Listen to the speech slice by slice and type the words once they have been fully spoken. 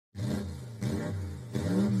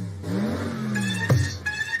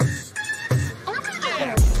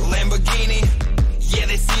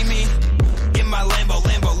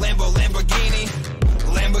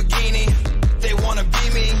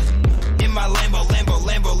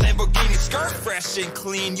skirt. Fresh and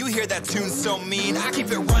clean, you hear that tune so mean. I keep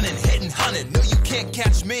it running, hitting, hunting. No, you can't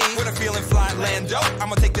catch me. When I'm feeling fly, Lando,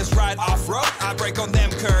 I'ma take this ride off-road. I break on them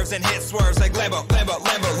curves and hit swerves like Lambo, Lambo,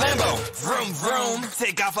 Lambo, Lambo. Vroom, vroom,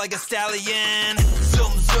 take off like a stallion.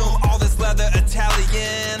 Zoom, zoom, all this leather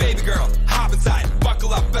Italian. Baby girl, hop inside,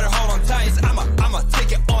 buckle up, better hold on tight. I'ma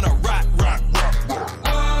take it on a ride.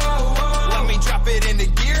 Let me drop it into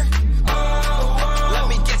gear. Let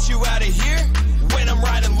me get you out of here. When I'm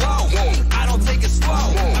riding low, I don't take it slow.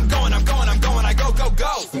 I'm going, I go, go,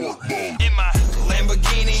 go. In my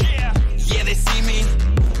Lamborghini, yeah, they see me.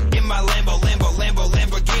 In my Lamborghini,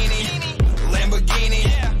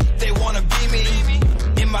 they wanna be me.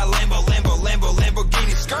 In my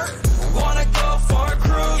Lamborghini skirt. Wanna go for a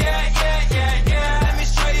cruise? Yeah. Let me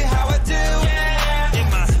show you how I do. In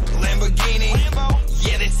my Lamborghini,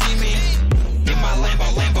 yeah, they see me. In my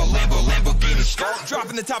Lamborghini skirt.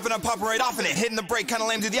 Dropping the top and I'm popping right off in it. Hitting the brake, kinda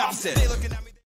lame, do the opposite.